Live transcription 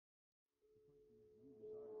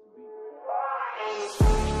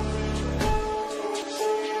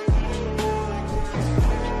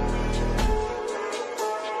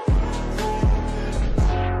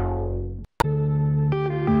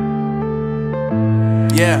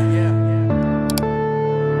Yeah.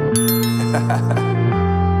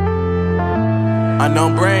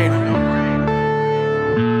 Unknown Brain,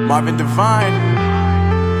 Marvin Divine.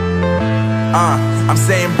 I'm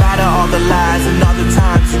saying bye to all the lies and all the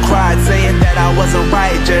times you cried, saying that I wasn't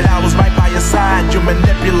right, yet I was right by your side. You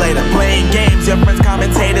manipulator, playing games, your friends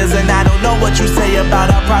commentators, and I don't know what you say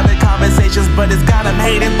about our private conversations, but it's got them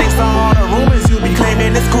hating. Thanks to all the rumors you be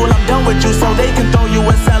claiming. It's cool, I'm done with you, so they can throw you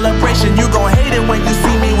a celebration. You gon' hate it when you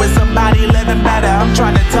see me with somebody living better. I'm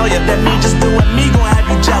trying to tell you that me just doing me gon' have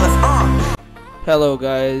you jealous. Hello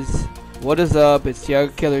guys, what is up? It's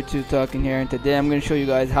Tiago Killer 2 talking here, and today I'm going to show you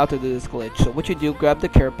guys how to do this glitch. So what you do, grab the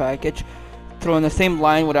care package, throw in the same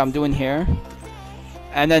line what I'm doing here,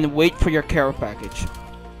 and then wait for your care package.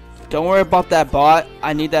 Don't worry about that bot.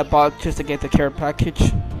 I need that bot just to get the care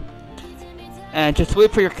package. And just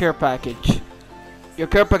wait for your care package. Your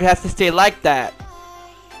care package has to stay like that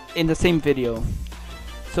in the same video.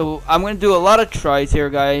 So I'm going to do a lot of tries here,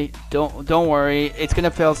 guys. Don't worry, it's going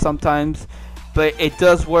to fail sometimes, but it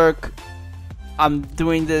does work. I'm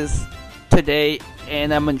doing this today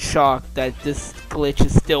and I'm in shock that this glitch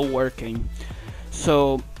is still working.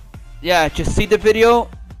 So yeah, just see the video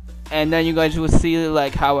and then you guys will see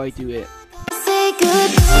like how I do it. Say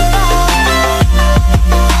goodbye.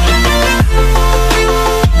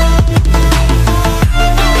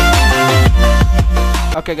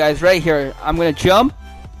 Okay guys, right here I'm gonna jump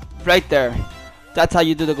right there. That's how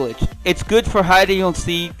you do the glitch. It's good for hiding on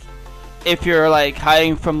seat. If you're like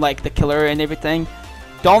hiding from like the killer and everything,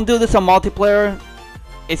 don't do this on multiplayer.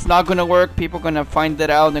 It's not gonna work. People are gonna find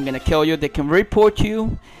that out. They're gonna kill you. They can report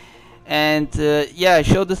you. And yeah,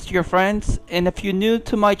 show this to your friends. And if you're new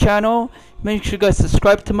to my channel, make sure you guys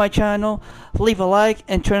subscribe to my channel, leave a like,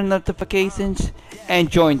 and turn on notifications, and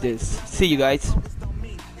join this. See you guys.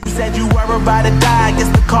 You said you were about to die, I guess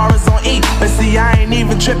the car is on E. But see, I ain't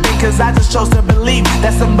even tripping, cause I just chose to believe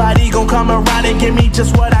that somebody gon' come around and give me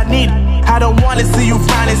just what I need. I don't wanna see you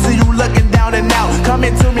frowning, see you looking down and out,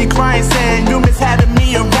 coming to me crying, saying you miss having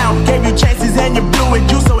me around. Gave